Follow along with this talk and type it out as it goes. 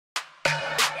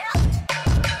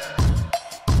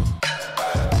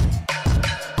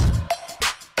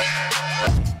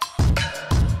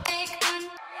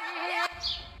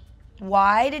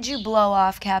why did you blow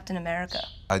off Captain America?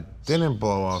 I didn't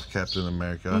blow off Captain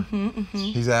America.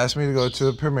 He's asked me to go to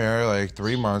the premiere like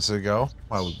 3 months ago.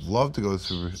 I would love to go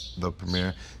to the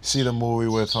premiere, see the movie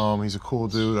with him. He's a cool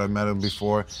dude. I met him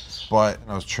before, but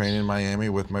I was training in Miami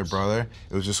with my brother.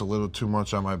 It was just a little too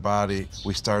much on my body.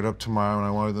 We start up tomorrow, and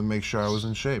I wanted to make sure I was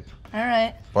in shape. All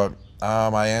right. But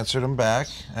I answered him back,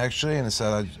 actually, and I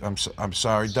said, I'm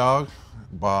sorry, dog,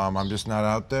 but I'm just not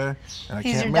out there, and I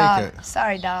can't make it.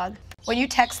 Sorry, dog. When you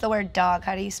text the word dog,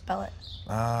 how do you spell it?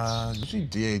 Usually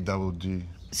D-A-double-G.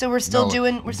 So we're still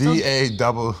doing, D-A-W-G,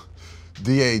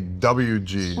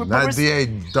 not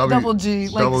D-A-W. Double G,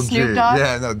 like Snoop Dogg?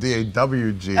 Yeah, no,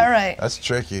 D-A-W-G. All right. That's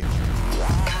tricky.